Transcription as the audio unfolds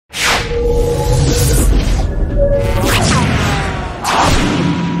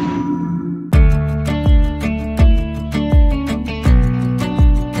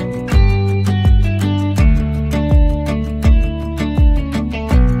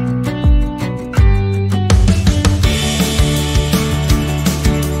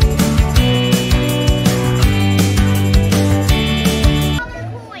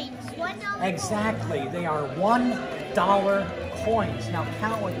dollar coins. Now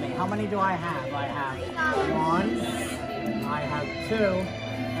count with me. How many do I have? I have 1, I have 2,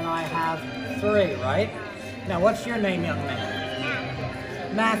 and I have 3, right? Now what's your name, young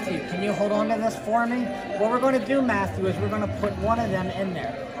man? Matthew. Can you hold on to this for me? What we're going to do, Matthew, is we're going to put one of them in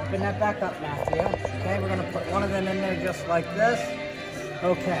there. Open that back up, Matthew. Okay, we're going to put one of them in there just like this.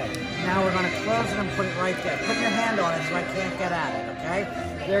 Okay, now we're going to close it and put it right there. Put your hand on it so I can't get at it, okay?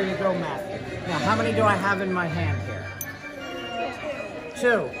 There you go, Matthew. Now, how many do I have in my hand here?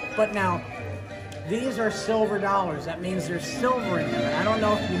 2. But now, these are silver dollars. That means there's silver in them. And I don't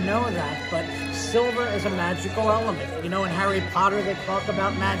know if you know that, but silver is a magical element. You know, in Harry Potter, they talk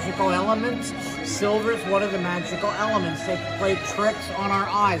about magical elements. Silver is one of the magical elements. They play tricks on our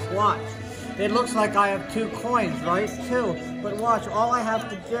eyes. Watch. It looks like I have 2 coins, right? 2. But watch, all I have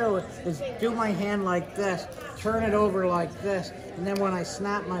to do is do my hand like this, turn it over like this, and then when I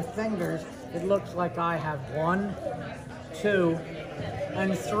snap my fingers, it looks like I have 1, 2,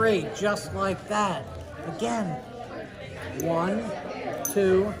 and 3, just like that. Again, 1,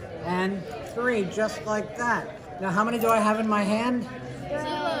 2, and 3, just like that. Now, how many do I have in my hand?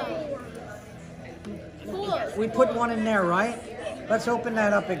 4. We put 1 in there, right? Let's open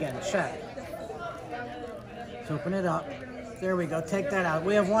that up again. Check. Let's open it up. There we go. Take that out.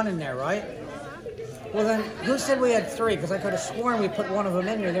 We have 1 in there, right? Well then, who said we had 3? Because I could have sworn we put one of them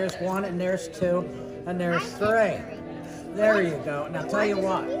in here. There's 1, and there's 2, and there's 3. There you go. Now tell you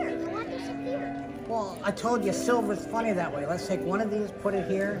what. Well, I told you silver's funny that way. Let's take one of these, put it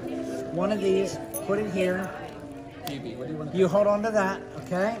here. One of these, put it here. Phoebe, what do you want to do? You hold on to that,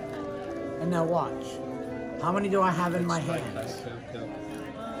 okay? And now watch. How many do I have in my hand? 1, 2,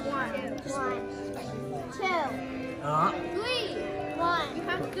 3. 1. You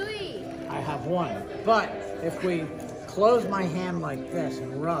have 3. I have 1. But if we close my hand like this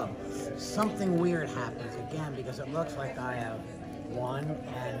and rub, something weird happens again because it looks like I have 1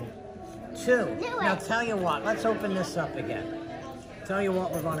 and 2. Now tell you what, let's open this up again. Tell you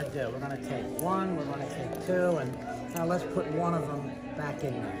what we're going to do. We're going to take 1, we're going to take 2, and now let's put one of them back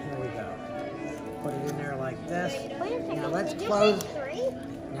in there. Here we go. Put it in there like this. Now let's close.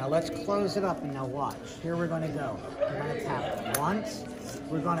 Now let's close it up and now watch. Here we're going to go. We're going to tap once,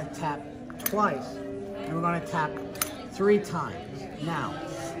 we're going to tap twice, and we're going to tap 3 times. Now,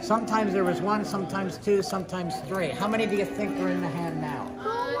 sometimes there was 1, sometimes 2, sometimes 3. How many do you think are in the hand now?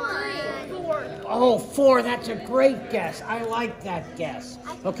 4. Oh, 4. That's a great guess. I like that guess.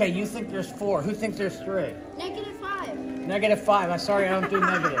 Okay, you think there's 4. Who thinks there's 3? -5. -5. I'm sorry, I don't do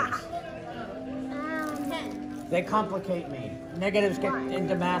negatives. 10. They complicate me. Negatives get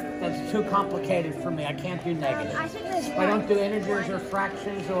into math. That's too complicated for me. I can't do negatives. I don't do integers or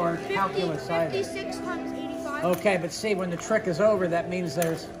fractions or calculus either. 56 times 85. Okay, but see, when the trick is over, that means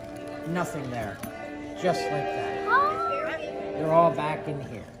there's nothing there. Just like that. They're all back in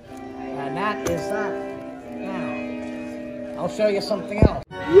here. And that is that. Now, I'll show you something else.